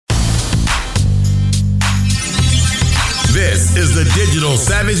This is the Digital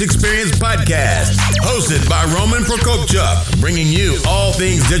Savage Experience Podcast, hosted by Roman Prokopchuk, bringing you all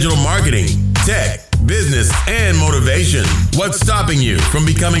things digital marketing, tech, business, and motivation. What's stopping you from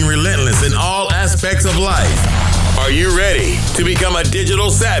becoming relentless in all aspects of life? Are you ready to become a digital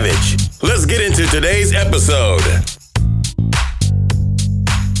savage? Let's get into today's episode.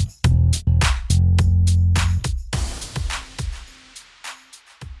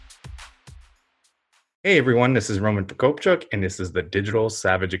 Hey everyone, this is Roman Prokopchuk, and this is the Digital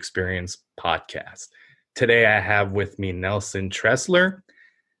Savage Experience Podcast. Today I have with me Nelson Tressler.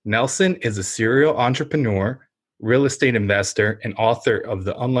 Nelson is a serial entrepreneur, real estate investor, and author of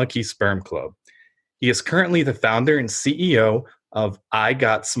The Unlucky Sperm Club. He is currently the founder and CEO of I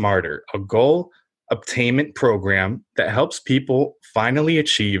Got Smarter, a goal obtainment program that helps people finally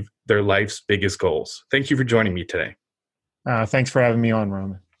achieve their life's biggest goals. Thank you for joining me today. Thanks for having me on,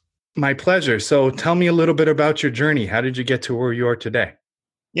 Roman. My pleasure. So tell me a little bit about your journey. How did you get to where you are today?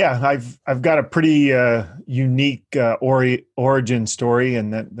 Yeah, I've got a pretty unique origin story,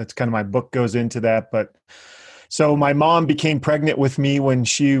 and that's kind of my book goes into that. But so my mom became pregnant with me when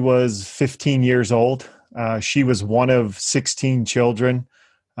she was 15 years old. She was one of 16 children.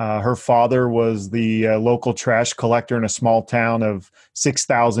 Her father was the local trash collector in a small town of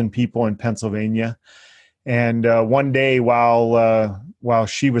 6,000 people in Pennsylvania. And one day while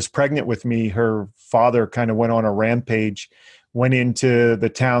she was pregnant with me, her father kind of went on a rampage, went into the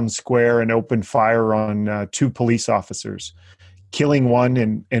town square and opened fire on two police officers, killing one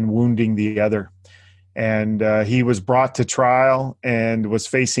and wounding the other. And he was brought to trial and was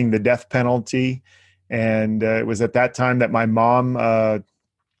facing the death penalty. And it was at that time that my mom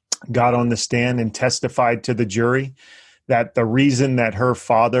got on the stand and testified to the jury that the reason that her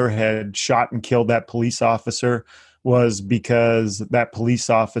father had shot and killed that police officer was because that police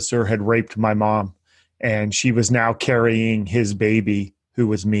officer had raped my mom, and she was now carrying his baby, who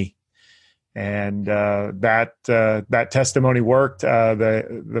was me. And that testimony worked.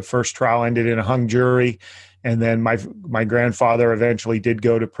 The first trial ended in a hung jury, and then my grandfather eventually did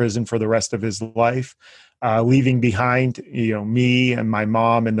go to prison for the rest of his life, leaving behind me and my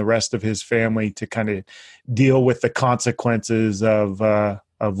mom and the rest of his family to kind of deal with the consequences of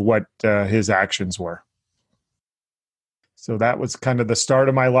what his actions were. So that was kind of the start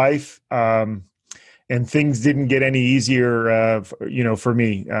of my life. And things didn't get any easier, for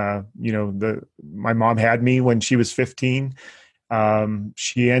me. My mom had me when she was 15.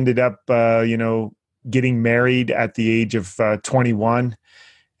 She ended up, getting married at the age of 21.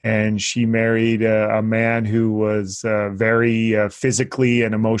 And she married a man who was very physically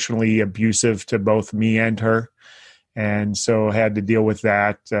and emotionally abusive to both me and her. And so had to deal with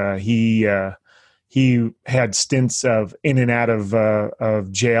that. He had stints of in and out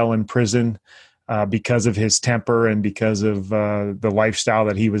of jail and prison because of his temper and because of the lifestyle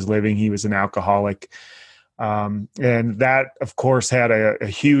that he was living. He was an alcoholic. And that, of course, had a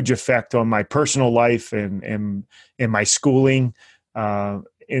huge effect on my personal life and my schooling.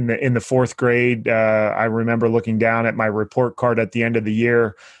 In the fourth grade, I remember looking down at my report card at the end of the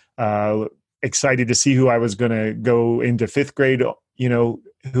year, excited to see who I was going to go into fifth grade,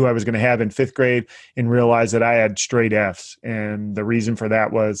 who I was going to have in fifth grade, and realized that I had straight Fs. And the reason for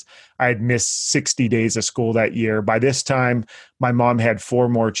that was I had missed 60 days of school that year. By this time, my mom had 4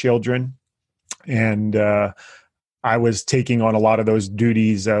 more children, and I was taking on a lot of those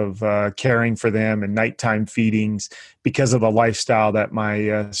duties of caring for them and nighttime feedings because of the lifestyle that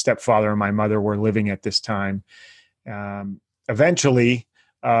my stepfather and my mother were living at this time. Eventually,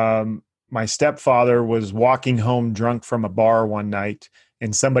 my stepfather was walking home drunk from a bar one night,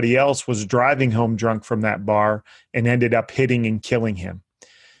 and somebody else was driving home drunk from that bar and ended up hitting and killing him.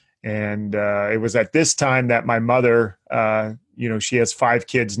 And it was at this time that my mother, she has 5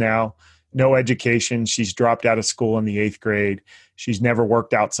 kids now, no education. She's dropped out of school in the 8th grade. She's never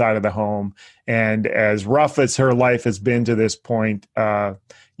worked outside of the home. And as rough as her life has been to this point,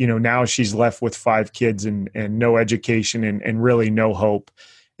 now she's left with 5 kids and no education and really no hope.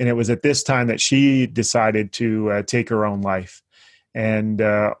 And it was at this time that she decided to take her own life. And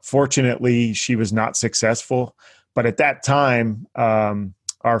fortunately, she was not successful. But at that time,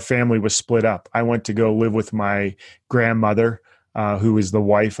 our family was split up. I went to go live with my grandmother, who is the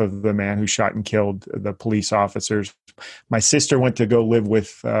wife of the man who shot and killed the police officers. My sister went to go live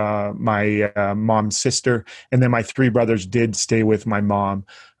with my mom's sister, and then my 3 brothers did stay with my mom.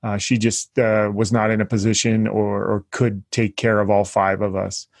 She just was not in a position or could take care of all 5 of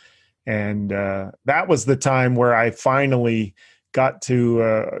us. And that was the time where I finally got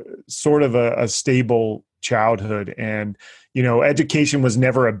to sort of a stable childhood. And, education was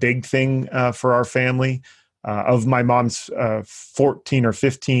never a big thing for our family. Of my mom's 14 or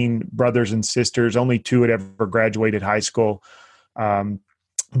 15 brothers and sisters, only 2 had ever graduated high school.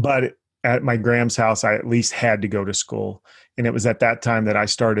 But at my Graham's house, I at least had to go to school. And it was at that time that I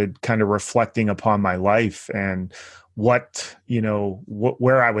started kind of reflecting upon my life and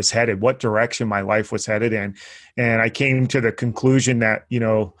where I was headed, what direction my life was headed in. And I came to the conclusion that,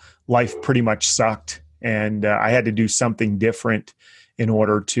 life pretty much sucked. And I had to do something different in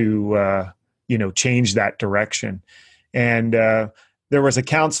order to, change that direction. And there was a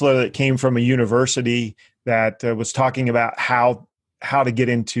counselor that came from a university that was talking about how to get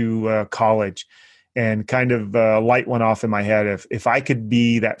into college, and kind of light went off in my head. If I could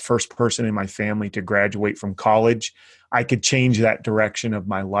be that first person in my family to graduate from college, I could change that direction of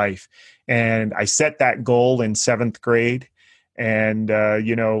my life. And I set that goal in 7th grade. And,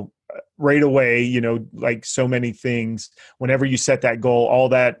 right away, like so many things, whenever you set that goal, all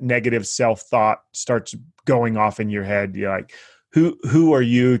that negative self-thought starts going off in your head. You're like, who are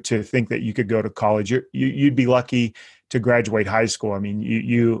you to think that you could go to college? You'd be lucky to graduate high school. I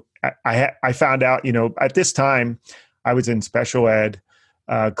mean, I found out, at this time I was in special ed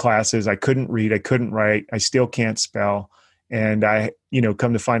classes. I couldn't read, I couldn't write, I still can't spell. And I,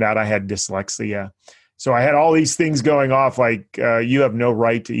 come to find out I had dyslexia. So I had all these things going off, like you have no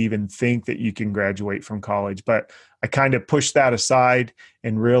right to even think that you can graduate from college. But I kind of pushed that aside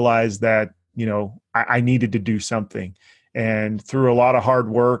and realized that, I needed to do something. And through a lot of hard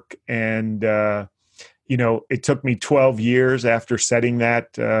work and, it took me 12 years after setting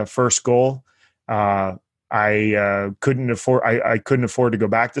that first goal. I couldn't afford to go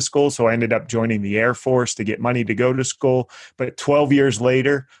back to school. So I ended up joining the Air Force to get money to go to school. But 12 years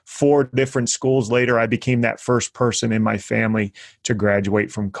later, 4 different schools later, I became that first person in my family to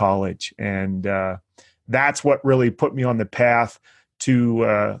graduate from college. And that's what really put me on the path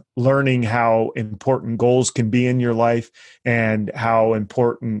to learning how important goals can be in your life and how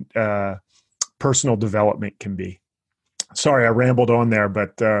important personal development can be. Sorry, I rambled on there,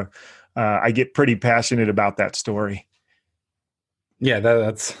 but I get pretty passionate about that story. Yeah,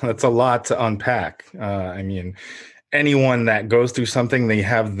 that's a lot to unpack. I mean, anyone that goes through something, they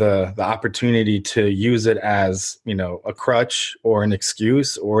have the opportunity to use it as, a crutch or an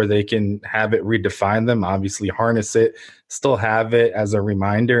excuse, or they can have it redefine them, obviously harness it, still have it as a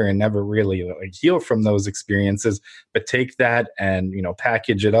reminder and never really heal from those experiences, but take that and,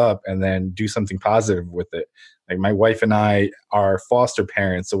 package it up and then do something positive with it. Like my wife and I are foster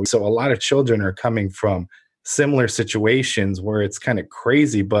parents. So a lot of children are coming from similar situations where it's kind of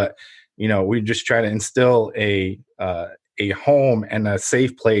crazy, but we just try to instill a home and a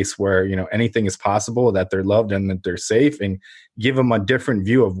safe place where, anything is possible, that they're loved and that they're safe, and give them a different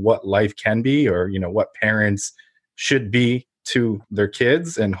view of what life can be, or, what parents should be to their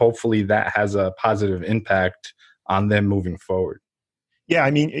kids. And hopefully that has a positive impact on them moving forward. Yeah,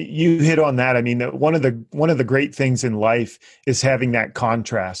 I mean, you hit on that. I mean, one of the great things in life is having that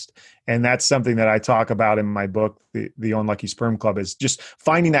contrast. And that's something that I talk about in my book, The Unlucky Sperm Club, is just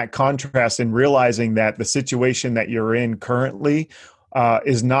finding that contrast and realizing that the situation that you're in currently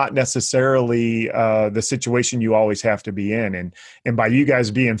is not necessarily the situation you always have to be in. And by you guys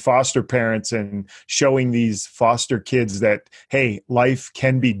being foster parents and showing these foster kids that, hey, life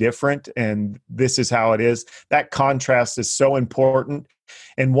can be different and this is how it is, that contrast is so important.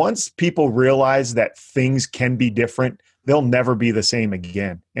 And once people realize that things can be different, they'll never be the same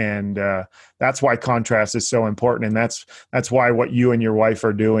again. And that's why contrast is so important. And that's why what you and your wife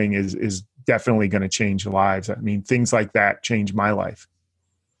are doing is definitely going to change lives. I mean, things like that changed my life.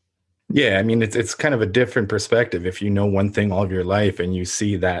 Yeah, I mean, it's kind of a different perspective. If you know one thing all of your life and you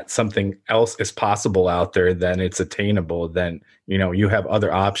see that something else is possible out there, then it's attainable, then, you have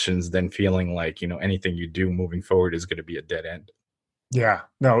other options than feeling like, anything you do moving forward is going to be a dead end. Yeah,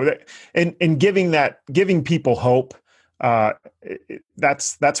 no. And giving people hope.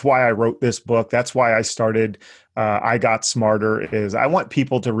 That's why I wrote this book. That's why I started I Got Smarter, is I want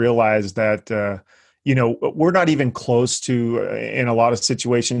people to realize that, we're not even close to, in a lot of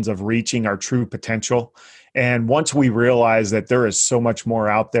situations, of reaching our true potential. And once we realize that there is so much more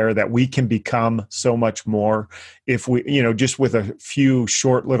out there, that we can become so much more if we, just with a few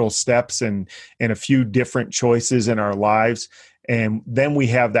short little steps and a few different choices in our lives. And then we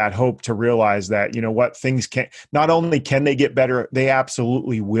have that hope to realize that, things not only can they get better, they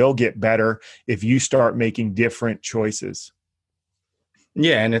absolutely will get better if you start making different choices.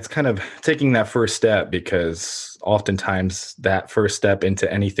 Yeah, and it's kind of taking that first step, because oftentimes that first step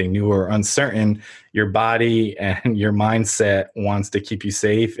into anything new or uncertain, your body and your mindset wants to keep you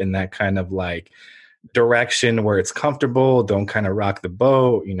safe in that kind of like direction where it's comfortable. Don't kind of rock the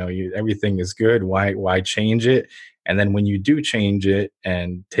boat. Everything is good. Why change it? And then when you do change it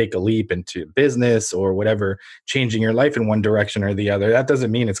and take a leap into business or whatever, changing your life in one direction or the other, that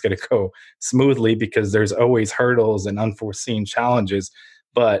doesn't mean it's going to go smoothly, because there's always hurdles and unforeseen challenges.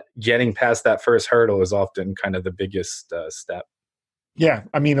 But getting past that first hurdle is often kind of the biggest step. Yeah.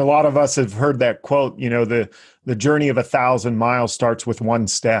 I mean, a lot of us have heard that quote, the journey of 1,000 miles starts with one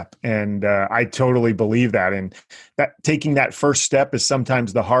step. And I totally believe that. And that taking that first step is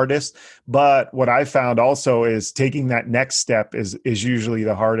sometimes the hardest. But what I found also is taking that next step is usually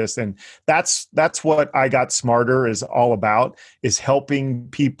the hardest. And that's what I Got Smarter is all about, is helping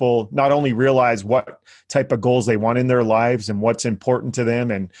people not only realize what type of goals they want in their lives and what's important to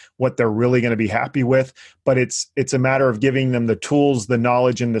them and what they're really going to be happy with, but it's a matter of giving them the tools, the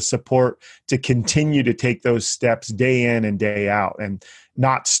knowledge, and the support to continue to take those steps day in and day out and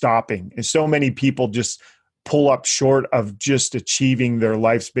not stopping. And so many people just pull up short of just achieving their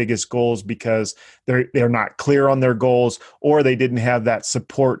life's biggest goals because they're not clear on their goals, or they didn't have that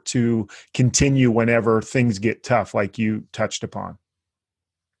support to continue whenever things get tough, like you touched upon.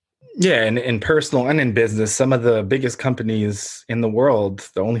 Yeah, and in personal and in business, some of the biggest companies in the world,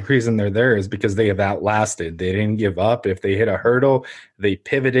 the only reason they're there is because they have outlasted. They didn't give up. If they hit a hurdle, they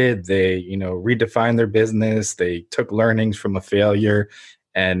pivoted, they, redefined their business, they took learnings from a failure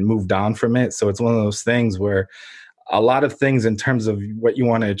and moved on from it. So it's one of those things where a lot of things in terms of what you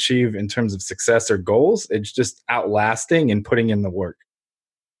want to achieve in terms of success or goals, it's just outlasting and putting in the work.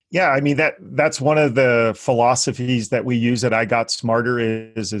 Yeah, I mean that's one of the philosophies that we use at I Got Smarter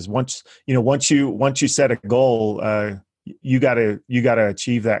is once you set a goal, you gotta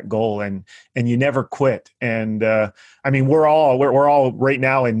achieve that goal and you never quit. And I mean we're all right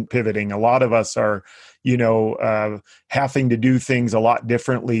now in pivoting. A lot of us are having to do things a lot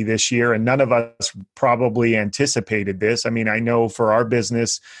differently this year, and none of us probably anticipated this. I mean, I know for our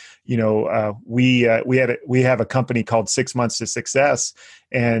business, we have a company called 6 Months to Success,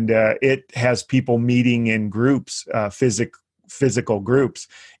 and it has people meeting in groups, physical groups.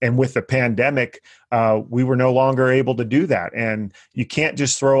 And with the pandemic, we were no longer able to do that. And you can't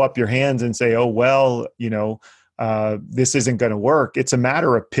just throw up your hands and say, oh, well, this isn't going to work. It's a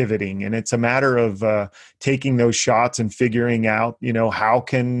matter of pivoting, and it's a matter of taking those shots and figuring out, how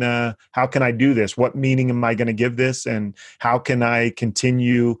can I do this? What meaning am I going to give this? And how can I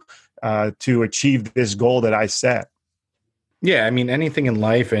continue to achieve this goal that I set? Yeah, I mean, anything in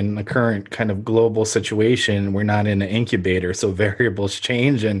life in the current kind of global situation, we're not in an incubator, so variables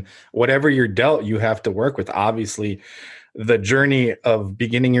change, and whatever you're dealt, you have to work with. Obviously, the journey of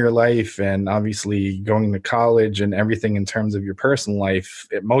beginning your life and obviously going to college and everything in terms of your personal life,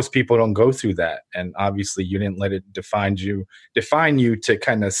 most people don't go through that. And obviously you didn't let it define you to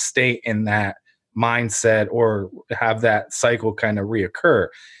kind of stay in that mindset or have that cycle kind of reoccur.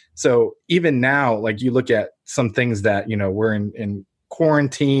 So even now, like you look at some things that, we're in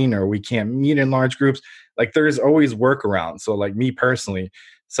quarantine or we can't meet in large groups, like there's always workarounds. So like me personally,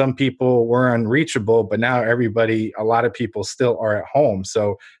 some people were unreachable, but now a lot of people still are at home.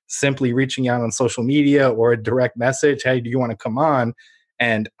 So simply reaching out on social media or a direct message, hey, do you want to come on?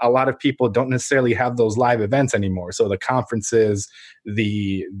 And a lot of people don't necessarily have those live events anymore. So the conferences,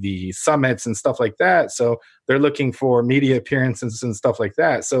 the summits and stuff like that. So they're looking for media appearances and stuff like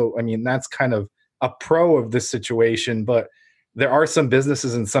that. So, I mean, that's kind of a pro of this situation, but there are some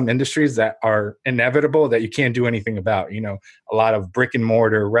businesses in some industries that are inevitable that you can't do anything about, a lot of brick and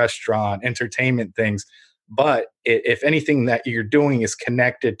mortar, restaurant, entertainment things. But if anything that you're doing is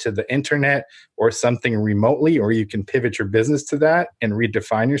connected to the internet or something remotely, or you can pivot your business to that and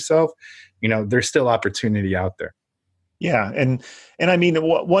redefine yourself, there's still opportunity out there. Yeah, and I mean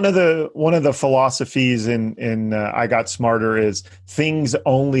one of the philosophies in I Got Smarter is things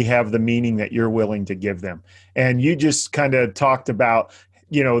only have the meaning that you're willing to give them. And you just kind of talked about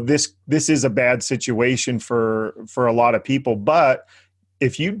this is a bad situation for a lot of people, but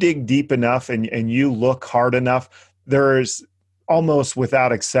if you dig deep enough and you look hard enough, there's almost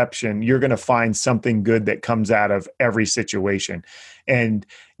without exception, you're going to find something good that comes out of every situation. And,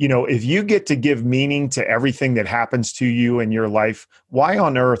 if you get to give meaning to everything that happens to you in your life, why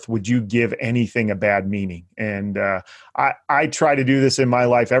on earth would you give anything a bad meaning? And I try to do this in my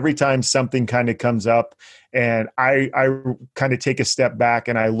life every time something kind of comes up, and I kind of take a step back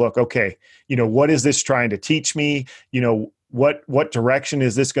and I look, okay, what is this trying to teach me? what direction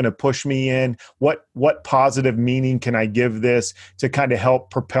is this going to push me in? What positive meaning can I give this to kind of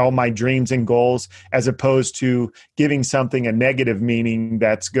help propel my dreams and goals, as opposed to giving something a negative meaning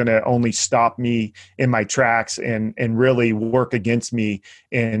that's going to only stop me in my tracks and really work against me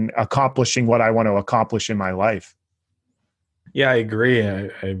in accomplishing what I want to accomplish in my life. Yeah, I agree.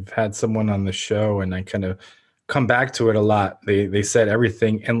 I've had someone on the show, and I kind of come back to it a lot. They said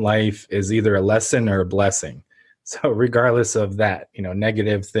everything in life is either a lesson or a blessing. So regardless of that,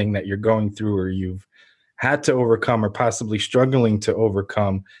 negative thing that you're going through or you've had to overcome or possibly struggling to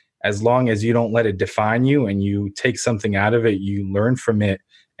overcome, as long as you don't let it define you and you take something out of it, you learn from it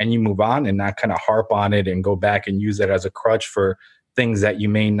and you move on, and not kind of harp on it and go back and use it as a crutch for things that you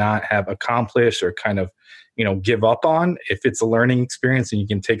may not have accomplished or kind of give up on. If it's a learning experience and you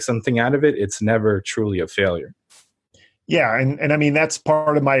can take something out of it, it's never truly a failure. Yeah. And I mean, that's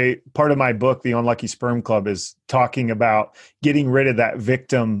part of my book, The Unlucky Sperm Club, is talking about getting rid of that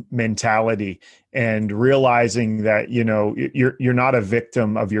victim mentality and realizing that, you're not a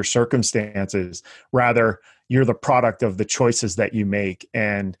victim of your circumstances. Rather, you're the product of the choices that you make.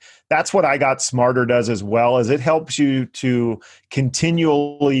 And that's what I Got Smarter does, as well, as it helps you to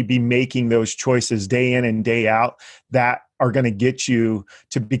continually be making those choices day in and day out that are going to get you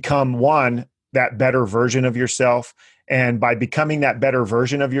to become, one, that better version of yourself. And by becoming that better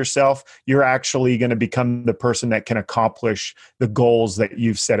version of yourself, you're actually going to become the person that can accomplish the goals that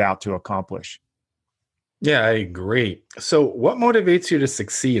you've set out to accomplish. Yeah, I agree. So what motivates you to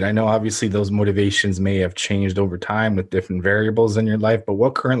succeed? I know obviously those motivations may have changed over time with different variables in your life, but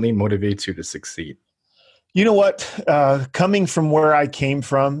what currently motivates you to succeed? You know what? Coming from where I came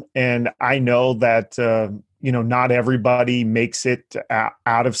from, and I know that, not everybody makes it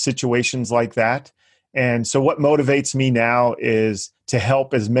out of situations like that. And so what motivates me now is to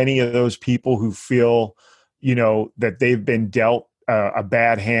help as many of those people who feel, that they've been dealt a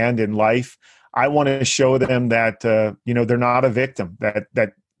bad hand in life. I want to show them that, they're not a victim,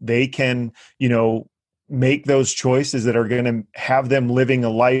 that they can, make those choices that are going to have them living a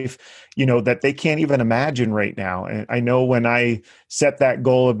life, that they can't even imagine right now. And I know when I set that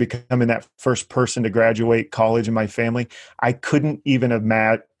goal of becoming that first person to graduate college in my family, I couldn't even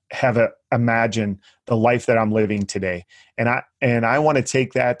imagine the life that I'm living today. And I want to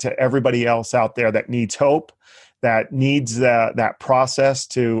take that to everybody else out there that needs hope, that needs that process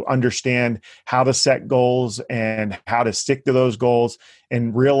to understand how to set goals and how to stick to those goals,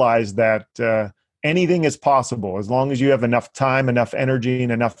 and realize that anything is possible as long as you have enough time, enough energy,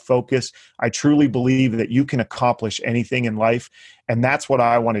 and enough focus. I truly believe that you can accomplish anything in life. And that's what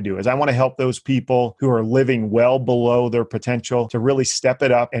I want to do, is I want to help those people who are living well below their potential to really step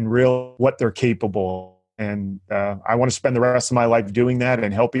it up and realize what they're capable. And I want to spend the rest of my life doing that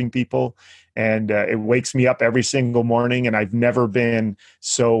and helping people. And it wakes me up every single morning. And I've never been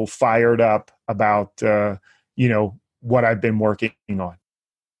so fired up about, what I've been working on.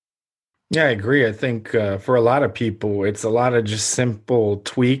 Yeah, I agree. I think for a lot of people, it's a lot of just simple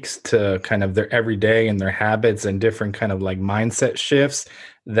tweaks to kind of their everyday and their habits and different kind of like mindset shifts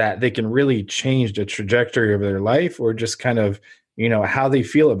that they can really change the trajectory of their life, or just kind of, how they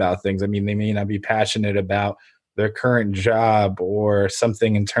feel about things. I mean, they may not be passionate about their current job or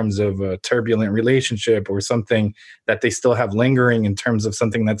something in terms of a turbulent relationship or something that they still have lingering in terms of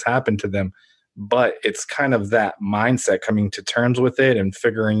something that's happened to them. But it's kind of that mindset, coming to terms with it and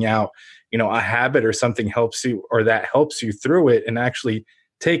figuring out, a habit or something helps you, or that helps you through it, and actually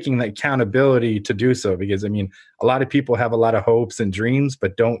taking the accountability to do so. Because, a lot of people have a lot of hopes and dreams,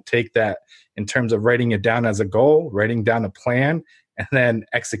 but don't take that in terms of writing it down as a goal, writing down a plan, and then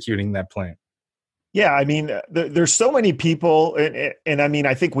executing that plan. Yeah, there's so many people, and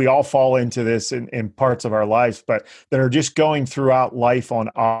I think we all fall into this in parts of our lives, but that are just going throughout life on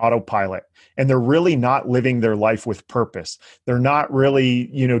autopilot, and they're really not living their life with purpose. They're not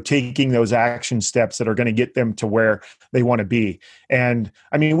really, taking those action steps that are going to get them to where they want to be. And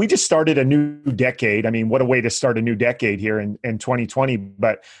we just started a new decade. What a way to start a new decade here in 2020.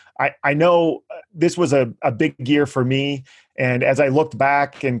 But I know this was a big year for me. And as I looked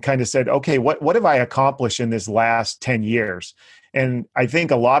back and kind of said, okay, what have I accomplished in this last 10 years? And I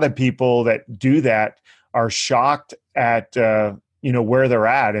think a lot of people that do that are shocked at, where they're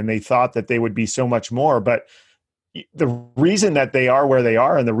at. And they thought that they would be so much more. But the reason that they are where they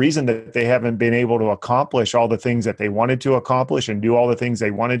are, and the reason that they haven't been able to accomplish all the things that they wanted to accomplish and do all the things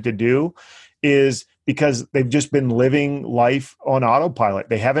they wanted to do, is because they've just been living life on autopilot.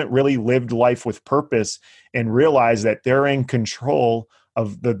 They haven't really lived life with purpose and realized that they're in control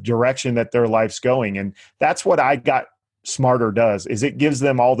of the direction that their life's going. And that's what I got Smarter does, is it gives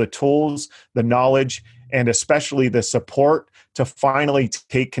them all the tools, the knowledge, and especially the support to finally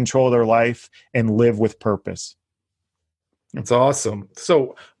take control of their life and live with purpose. That's awesome.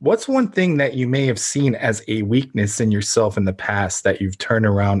 So, what's one thing that you may have seen as a weakness in yourself in the past that you've turned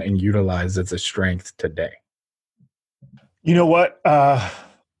around and utilized as a strength today? You know what?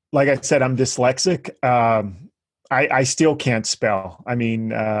 Like I said, I'm dyslexic. I still can't spell. I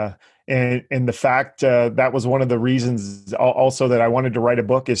mean, and the fact that was one of the reasons also that I wanted to write a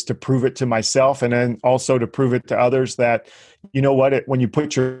book, is to prove it to myself, and then also to prove it to others that, you know what, when you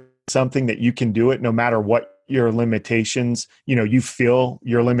put something that you can do it, no matter what your limitations, you feel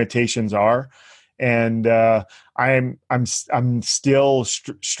your limitations are. And I'm still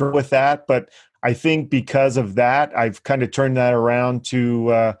struggling with that, but I think because of that, I've kind of turned that around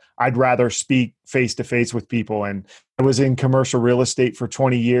to I'd rather speak face to face with people. And I was in commercial real estate for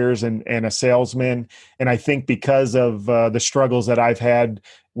 20 years and a salesman. And I think because of the struggles that I've had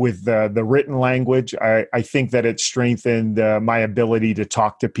with the written language, I think that it strengthened my ability to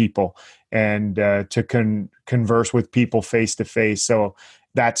talk to people and to converse with people face to face. So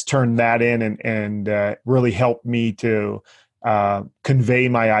that's turned that in and really helped me to convey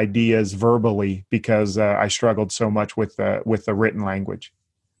my ideas verbally, because I struggled so much with the written language.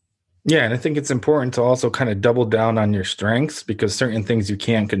 Yeah, and I think it's important to also kind of double down on your strengths, because certain things you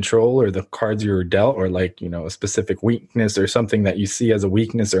can't control, or the cards you were dealt, or like, a specific weakness or something that you see as a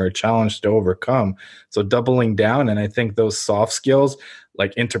weakness or a challenge to overcome. So doubling down. And I think those soft skills,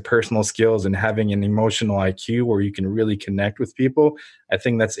 like interpersonal skills and having an emotional IQ where you can really connect with people, I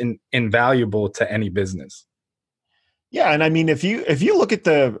think that's invaluable to any business. Yeah, and I mean, if you look at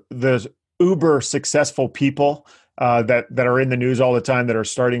the uber successful people that are in the news all the time, that are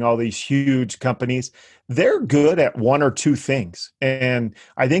starting all these huge companies, they're good at one or two things, and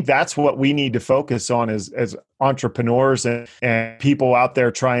I think that's what we need to focus on as entrepreneurs and people out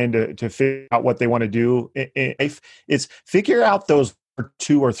there trying to figure out what they want to do. Is figure out those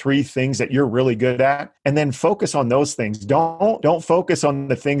 2 or 3 things that you're really good at, and then focus on those things. Don't focus on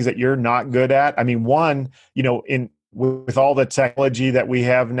the things that you're not good at. I mean, with all the technology that we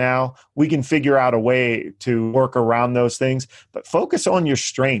have now, we can figure out a way to work around those things, but focus on your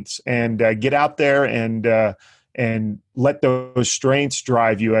strengths and get out there and let those strengths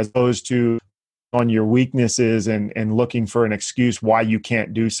drive you, as opposed to on your weaknesses and looking for an excuse why you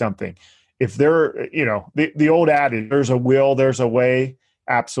can't do something. If the old adage, there's a will, there's a way.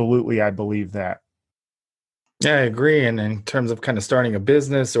 Absolutely. I believe that. Yeah, I agree. And in terms of kind of starting a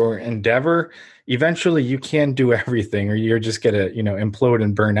business or endeavor, eventually you can't do everything, or you're just going to, implode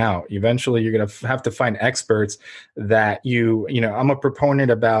and burn out. Eventually you're going to have to find experts that I'm a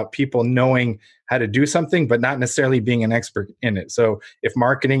proponent about people knowing how to do something, but not necessarily being an expert in it. So if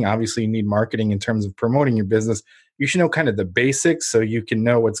marketing, obviously you need marketing in terms of promoting your business, you should know kind of the basics so you can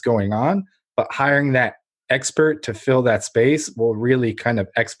know what's going on, but hiring that expert to fill that space will really kind of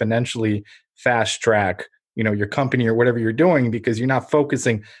exponentially fast track your company or whatever you're doing, because you're not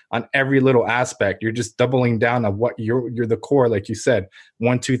focusing on every little aspect. You're just doubling down on what you're the core, like you said,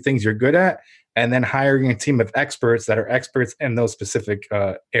 1, 2 things you're good at, and then hiring a team of experts that are experts in those specific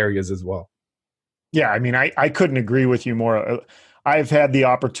areas as well. Yeah, I mean, I couldn't agree with you more. I've had the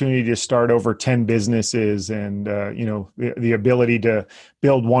opportunity to start over 10 businesses and, the ability to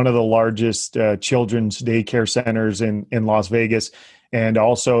build one of the largest children's daycare centers in Las Vegas, and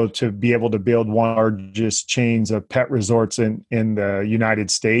also to be able to build one of the largest chains of pet resorts in the United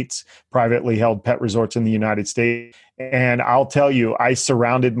States, privately held pet resorts in the United States. And I'll tell you, I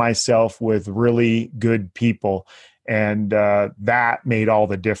surrounded myself with really good people, and that made all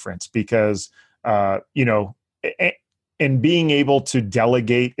the difference, because, and being able to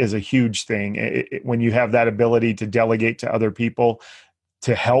delegate is a huge thing. When you have that ability to delegate to other people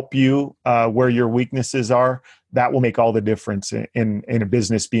to help you where your weaknesses are, that will make all the difference in a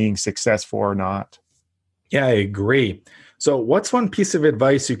business being successful or not. Yeah, I agree. So what's one piece of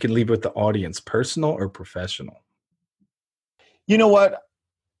advice you can leave with the audience, personal or professional? You know what?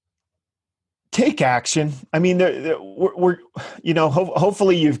 Take action. I mean, we're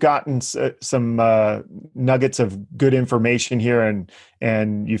hopefully you've gotten some nuggets of good information here,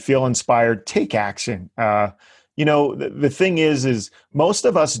 and you feel inspired. Take action. The thing is most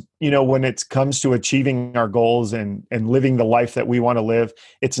of us, when it comes to achieving our goals and living the life that we want to live,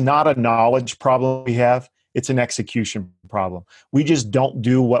 it's not a knowledge problem we have. It's an execution problem. We just don't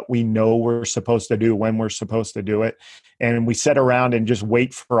do what we know we're supposed to do when we're supposed to do it. And we sit around and just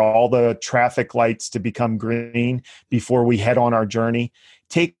wait for all the traffic lights to become green before we head on our journey.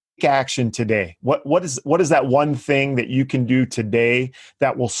 Take action today. What is that one thing that you can do today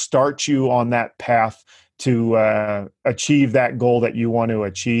that will start you on that path to achieve that goal that you want to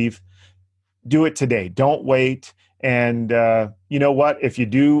achieve, do it today. Don't wait. And you know what? If you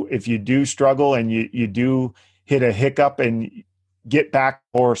do struggle and you do hit a hiccup, and get back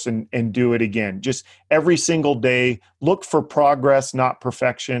course and do it again. Just every single day, look for progress, not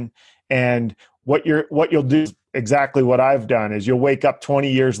perfection. And what you'll do is exactly what I've done is you'll wake up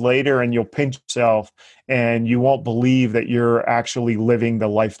 20 years later and you'll pinch yourself and you won't believe that you're actually living the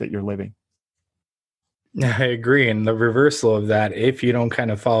life that you're living. I agree. And the reversal of that, if you don't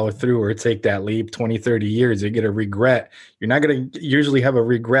kind of follow through or take that leap 20, 30 years, you get a regret. You're not going to usually have a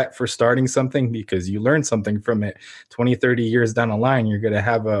regret for starting something because you learned something from it. 20, 30 years down the line, you're going to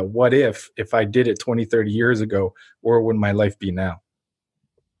have a what if I did it 20, 30 years ago, or would my life be now?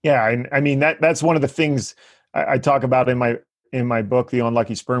 Yeah. And I mean, that's one of the things I talk about in my book, The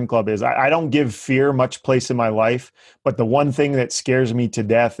Unlucky Sperm Club, is I don't give fear much place in my life. But the one thing that scares me to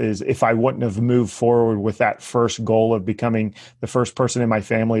death is if I wouldn't have moved forward with that first goal of becoming the first person in my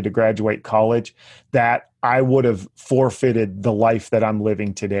family to graduate college, that I would have forfeited the life that I'm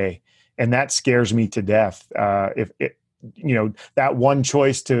living today. And that scares me to death. That one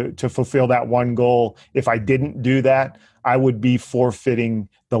choice to fulfill that one goal, if I didn't do that, I would be forfeiting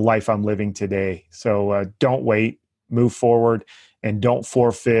the life I'm living today. So don't wait. Move forward and don't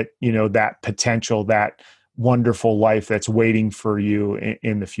forfeit, that potential, that wonderful life that's waiting for you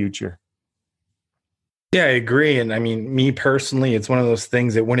in the future. Yeah, I agree. And I mean, me personally, it's one of those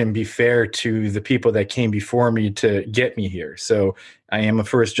things that wouldn't be fair to the people that came before me to get me here. So I am a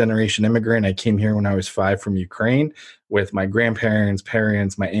first generation immigrant. I came here when I was 5 from Ukraine with my grandparents,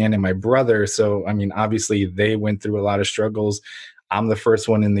 parents, my aunt, and my brother. So, I mean, obviously they went through a lot of struggles. I'm the first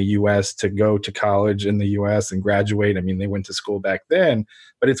one in the U.S. to go to college in the U.S. and graduate. I mean, they went to school back then,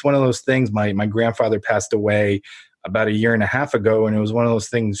 but it's one of those things. My grandfather passed away about 1.5 years ago, and it was one of those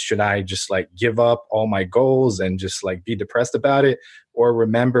things. Should I just give up all my goals and just be depressed about it, or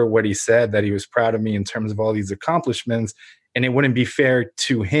remember what he said, that he was proud of me in terms of all these accomplishments? And it wouldn't be fair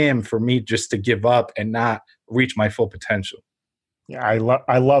to him for me just to give up and not reach my full potential. Yeah,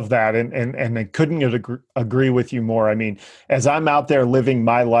 I love that. And I couldn't agree with you more. I mean, as I'm out there living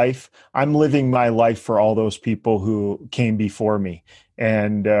my life, I'm living my life for all those people who came before me.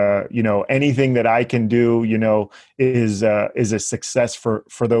 And, anything that I can do, is a success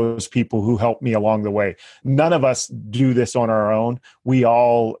for those people who helped me along the way. None of us do this on our own. We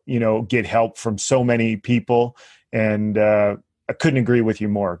all, get help from so many people. And I couldn't agree with you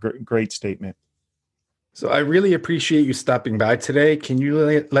more. Great statement. So I really appreciate you stopping by today. Can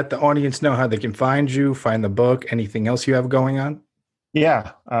you let the audience know how they can find you, find the book, anything else you have going on?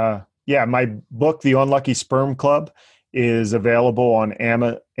 Yeah. My book, The Unlucky Sperm Club, is available on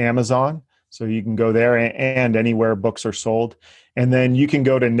Amazon. So you can go there and anywhere books are sold. And then you can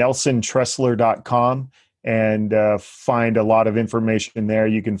go to NelsonTressler.com and find a lot of information there.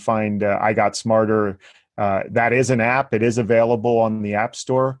 You can find I Got Smarter. That is an app. It is available on the App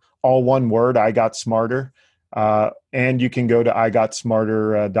Store. All one word, I Got Smarter. And you can go to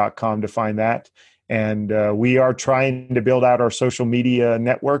IGotSmarter.com to find that. And we are trying to build out our social media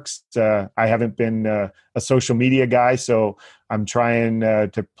networks. I haven't been a social media guy, so I'm trying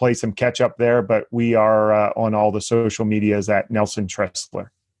to play some catch up there. But we are on all the social medias at Nelson Tressler.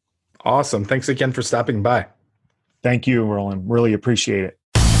 Awesome. Thanks again for stopping by. Thank you, Roland. Really appreciate it.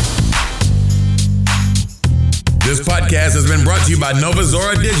 This podcast has been brought to you by Nova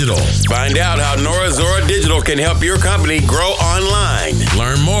Zora Digital. Find out how Nova Zora Digital can help your company grow online.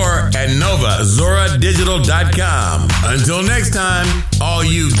 Learn more at novazoradigital.com. Until next time, all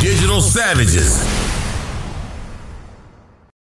you digital savages.